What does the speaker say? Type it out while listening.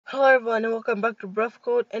Hello everyone and welcome back to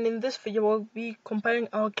Code, and in this video we'll be compiling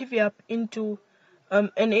our Kivy app into an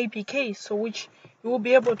APK, so which you will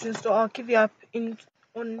be able to install our Kivy app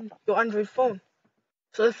on your Android phone.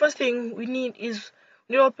 So the first thing we need is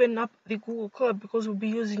we need to open up the Google Colab because we'll be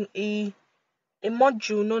using a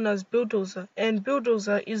module known as buildozer, and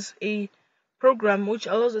buildozer is a program which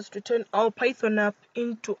allows us to turn our Python app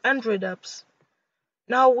into Android apps.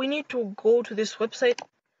 Now we need to go to this website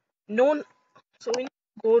so we need to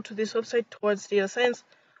go to this website towards data science.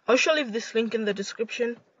 I'll show you this link in the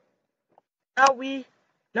description. Now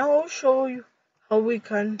I'll show you how we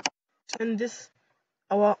can turn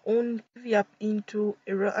our own Kivy app into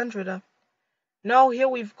a real Android app. Now here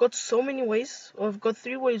we've got so many ways, or I've got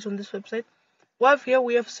 3 ways on this website. Here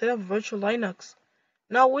we have set up virtual Linux.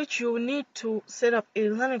 Now which you need to set up a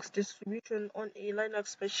Linux distribution on a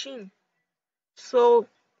Linux machine. So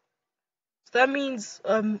that means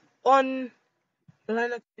on the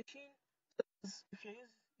Linux machine, if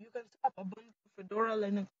you can set up a bunch of Fedora,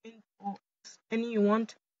 Linux Mint, or any you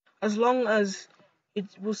want, as long as it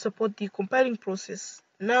will support the compiling process.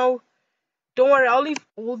 Now, don't worry, I'll leave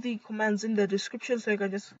all the commands in the description so you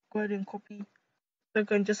can just go ahead and copy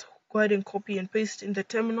and paste in the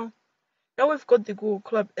terminal. Now we've got the Google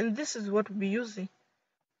Colab, and this is what we'll be using.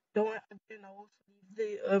 Don't worry, again, I'll also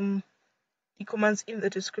leave the commands in the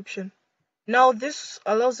description. Now this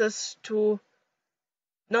allows us to.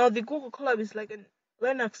 Now the Google Colab is like a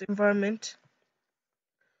Linux environment.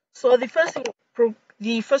 So the first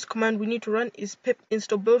command we need to run is pip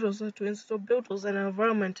install buildozer to install buildozer in an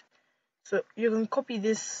environment. So you can copy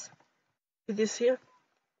this here,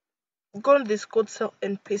 go on this code cell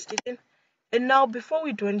and paste it in. And now before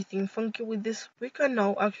we do anything funky with this, we can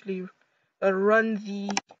now actually run the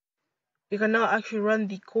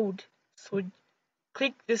code. So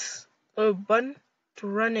click this button to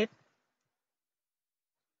run it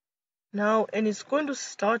now, and it's going to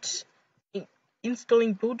start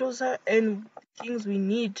installing buildozer and things we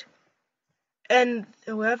need. And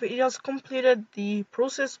it has completed the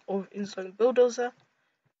process of installing buildozer.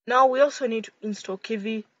 Now we also need to install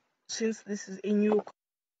Kivy, since this is a new.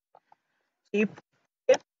 So you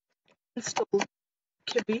install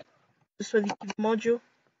Kivy, so the Kivy module.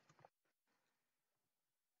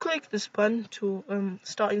 Click this button to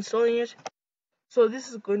start installing it. So this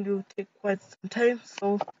is going to take quite some time.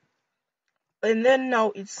 And then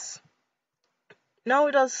now it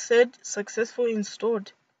has said successfully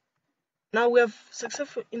installed. Now we have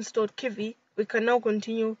successfully installed Kivy. We can now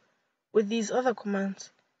continue with these other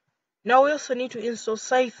commands. Now we also need to install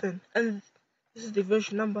cython, and this is the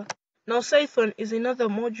version number. Now cython is another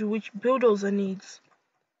module which buildozer needs.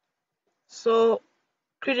 So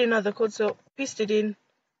create another code cell, paste it in.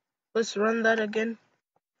 Let's run that again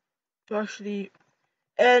to actually.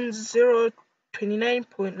 And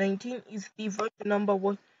 0.29.19 is the version number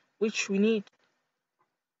which we need.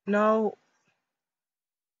 Now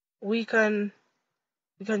we can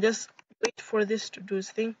just wait for this to do its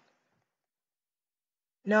thing.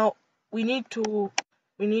 Now we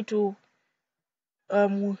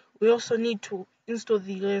also need to install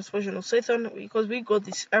the latest version of cython because we got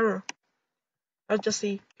this error. I'll just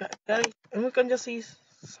say guys, and we can just say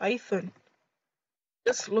cython.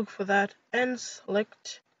 Just look for that and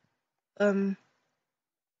select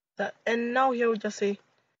that, and now here we just say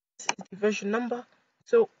this is the version number.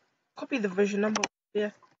 So copy the version number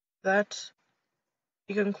here. That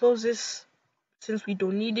you can close this since we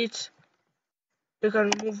don't need it. We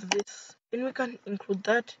can remove this and we can include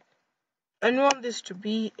that. And we want this to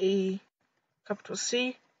be a capital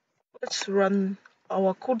C. Let's run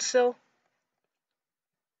our code cell.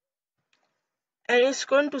 And it's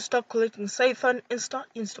going to start collecting cython and start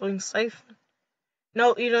installing cython.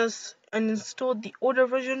 Now it has uninstalled the older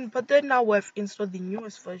version, but then now we have installed the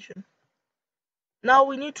newest version. Now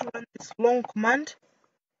we need to run this long command.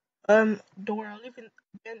 Don't worry, I'll leave it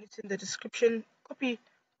again, it's in the description. Copy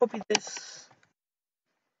this.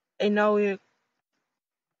 And now we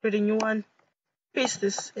create a new one. Paste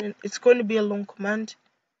this in. It's going to be a long command.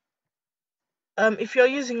 If you're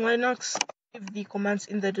using Linux, leave the commands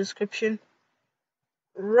in the description.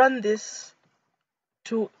 Run this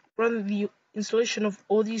to run the installation of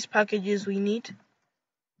all these packages we need.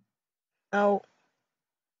 Now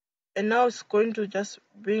it's going to just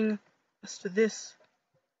bring us to this.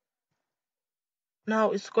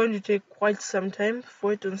 Now it's going to take quite some time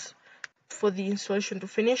for the installation to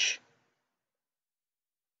finish.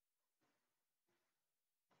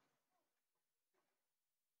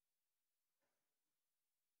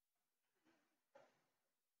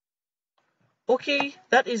 Okay,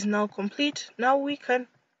 that is now complete. Now we can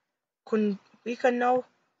now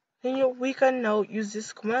Then we can now use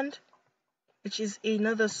this command, which is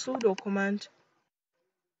another sudo command.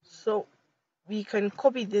 So we can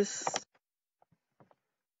copy this,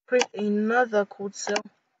 create another code cell,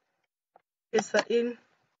 paste that in,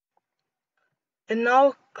 and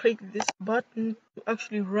now click this button to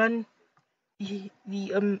actually run the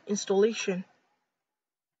installation.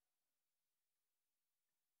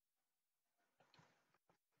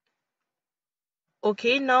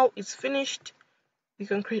 Okay, now it's finished. We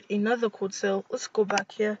can create another code cell. Let's go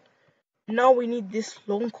back here. Now we need this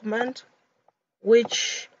long command,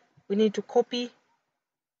 which we need to copy.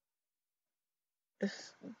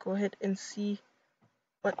 Let's go ahead and see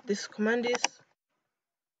what this command is.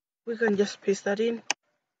 We can just paste that in.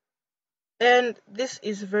 And this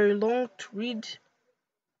is very long to read.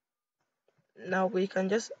 Now we can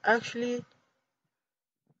just actually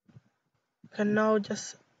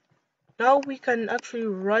now we can actually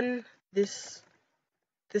run this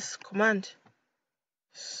command.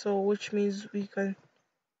 So which means we can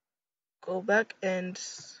go back and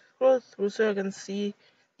scroll through so I can see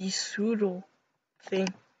the sudo thing.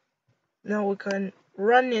 Now we can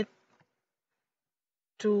run it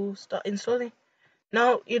to start installing.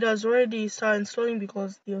 Now it has already started installing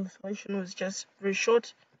because the installation was just very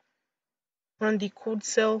short. Run the code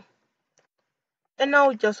cell, and now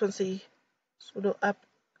we just want to say sudo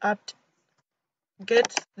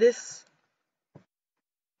apt-get this.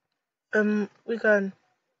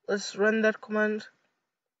 Let's run that command.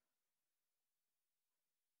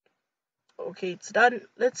 Okay, it's done.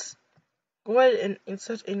 Let's go ahead and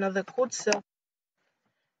insert another code cell,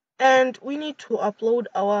 and we need to upload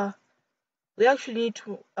our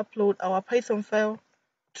Python file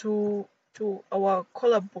to our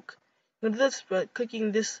Colab book. And this by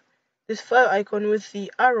clicking this file icon with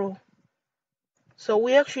the arrow. So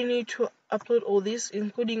we actually need to upload all this,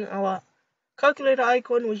 including our calculator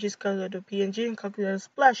icon, which is calculator.png, and calculator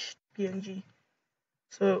 /png.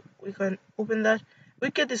 So we can open that.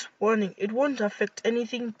 We get this warning. It won't affect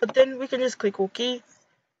anything, but then we can just click OK.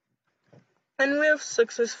 And we have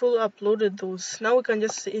successfully uploaded those. Now we can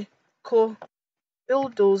just say call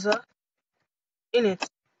buildozer init.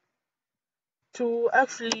 To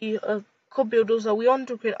actually call buildozer, we want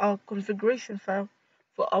to create our configuration file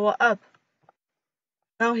for our app.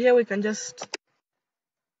 Now here we can just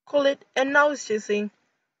call it, and now it's just saying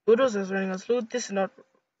buildozer is running as loot. This is not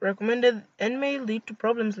recommended and may lead to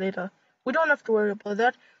problems later. We don't have to worry about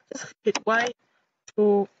that. Just hit Y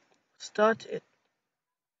to start it.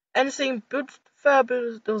 And saying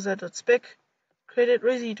buildozer.spec, created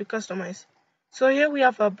easy to customize. So here we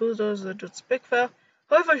have our buildozer.spec file.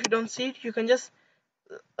 However, if you don't see it, you can just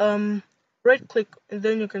right click and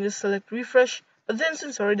then you can just select refresh. But then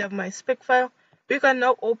since I already have my spec file, we can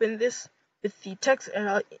now open this with the text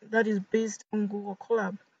that is based on Google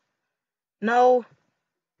Colab. Now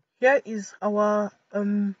here is our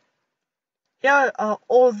here are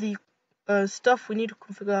all the stuff we need to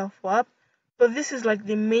configure for app. So this is like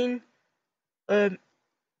the main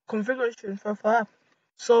configuration for app.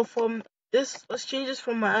 So from this, let's change this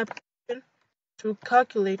from my application to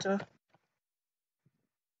calculator.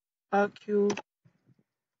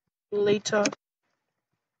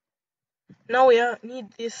 Now we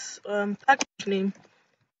need this package name.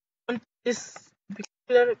 This be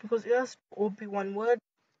clear because it has to all be one word.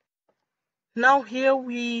 Now here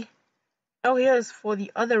is for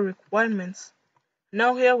the other requirements.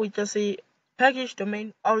 Now here we just say package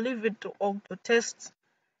domain. I'll leave it to org.tests.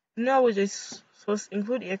 Now we just first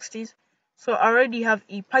include exts. So I already have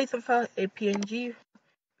a Python file, a PNG,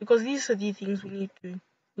 because these are the things we need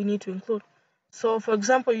to include. So for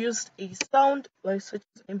example, use a sound like such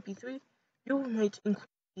as MP3. You might include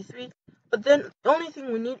MP3, but then the only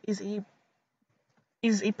thing we need is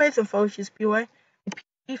a Python file, which is py, a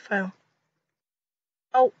PNG file.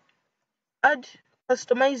 Now add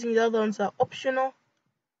customizing, the other ones are optional,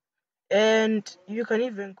 and you can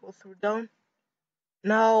even go through down.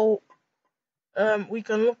 Now we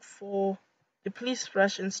can look for the police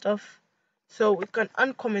flash and stuff, so we can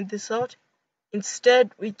uncomment this out.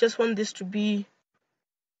 Instead, we just want this to be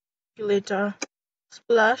calculator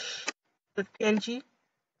splash.png,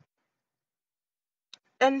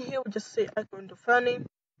 and here we just say icon to file name.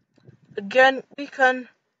 Again, we can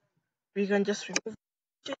just remove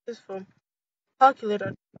changes from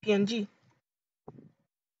calculator.png.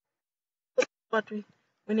 That's what we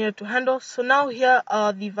needed to handle. So now here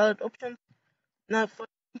are the valid options. Now for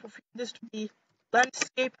example, for this to be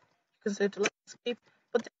landscape, you can set landscape,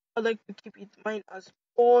 but then I like to keep it mine as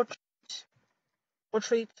portrait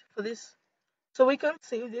for this. So we can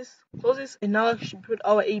save this, close this, and now actually put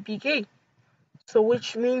our APK. So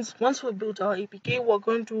which means once we build our APK, we're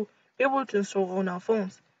going to be able to install on our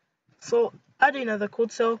phones. So add another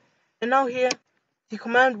code cell, and now here the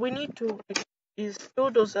command we need to is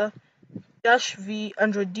buildozer -v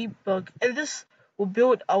Android debug, and this will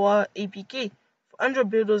build our APK. For Android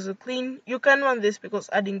buildozer clean, you can run this because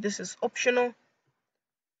adding this is optional.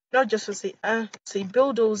 Now just to say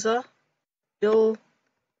buildozer the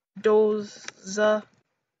buildozer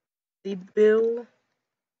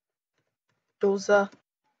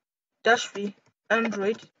 -v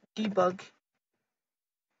Android debug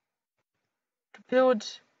to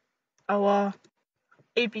build our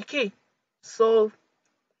APK. So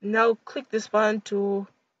now click this button to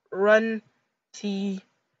run the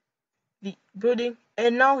building,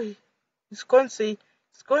 and now it's going to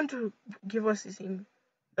give us the same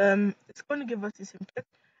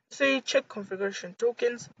text. Say check configuration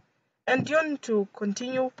tokens, and you want to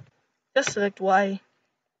continue, just select Y,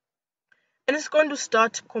 and it's going to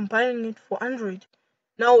start compiling it for Android.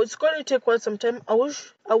 Now it's going to take quite some time. I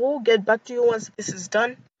will get back to you once this is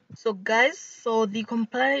done. So guys, the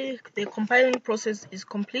compiling process is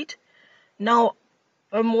complete. Now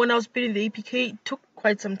when I was building the APK, it took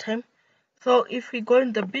quite some time. So if we go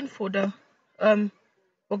in the bin folder,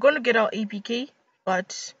 we're going to get our APK,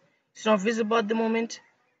 but it's not visible at the moment.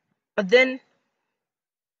 But then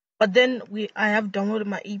I have downloaded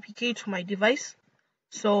my APK to my device.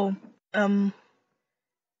 So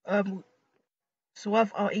so we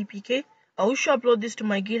have our APK. I will upload this to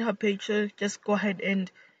my GitHub page, so just go ahead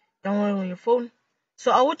and download it on your phone.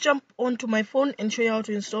 So I will jump onto my phone and show you how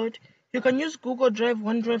to install it. You can use Google Drive,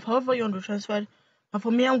 OneDrive, however you want to transfer it. But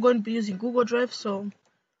for me, I'm going to be using Google Drive, so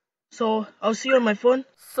I'll see you on my phone.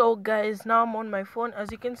 So guys, now I'm on my phone.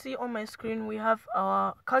 As you can see on my screen, we have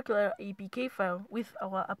our calculator APK file with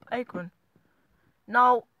our app icon.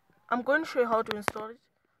 Now I'm going to show you how to install it.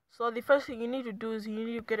 So the first thing you need to do is you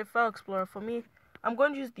need to get a file explorer. For me, I'm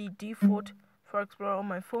going to use the default file explorer on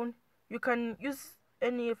my phone. You can use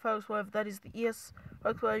any file explorer, if that is the ES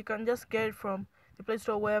file explorer. You can just get it from the Play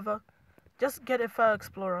Store, wherever. Just get a file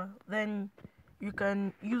explorer, then you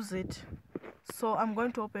can use it. So I'm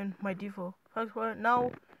going to open my default file explorer.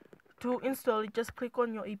 Now to install it, just click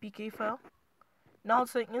on your APK file. Now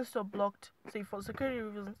say install blocked. Say for security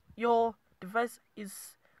reasons, your device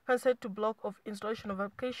is set to block of installation of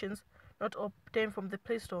applications not obtained from the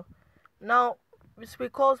Play Store. Now it's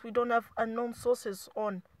because we don't have unknown sources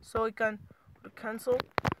on, so we can cancel.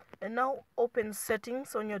 And now open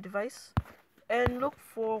settings on your device and look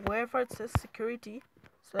for wherever it says security.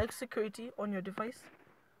 Select security on your device,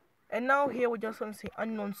 and now here we just want to say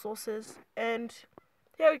unknown sources, and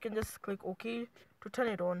here we can just click OK to turn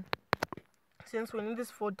it on, since we need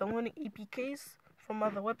this for downloading APKs from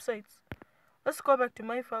other websites. Let's go back to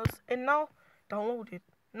my files and now download it.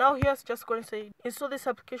 Now here's just going to say install this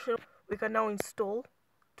application. We can now install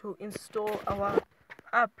our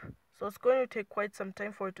app. So it's going to take quite some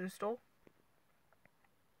time for it to install.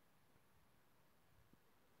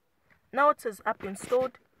 Now it says app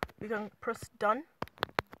installed. We can press done,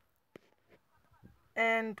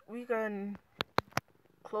 and we can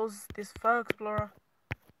close this file explorer.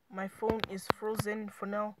 My phone is frozen for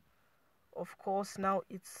now. Of course, now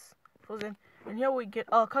it's frozen. And here we get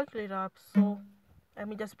our calculator app. So let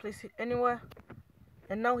me just place it anywhere.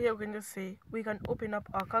 And now here we can just say we can open up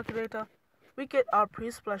our calculator. We get our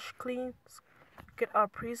pre-splash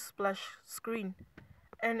screen,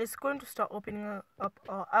 and it's going to start opening up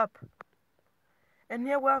our app. And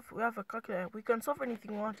here we have a calculator. We can solve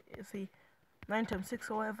anything we want, say 9 times 6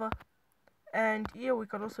 or whatever. And here we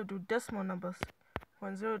can also do decimal numbers,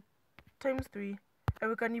 0 times 3, and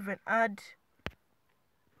we can even add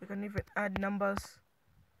numbers,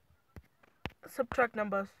 subtract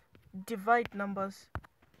numbers, divide numbers,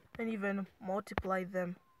 and even multiply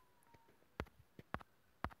them.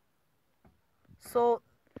 So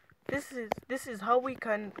this is how we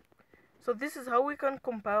can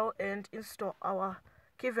compile and install our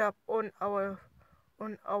Kivy app on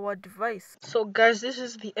our device. So guys, this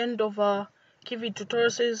is the end of our Kivy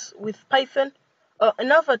tutorials with Python.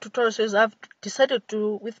 Another tutorials I've decided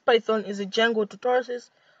to with Python is a Django tutorials.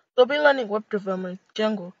 So I'll be learning web development with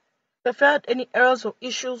Django. So if you had any errors or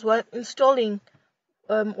issues while installing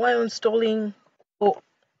or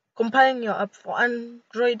compiling your app for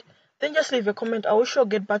Android, then just leave a comment. I will sure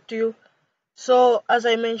get back to you. So as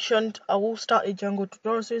I mentioned, I will start a Django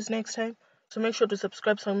tutorial series next time. So make sure to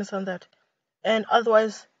subscribe so you don't miss on that. And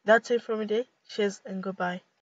otherwise, that's it for today. Cheers and goodbye.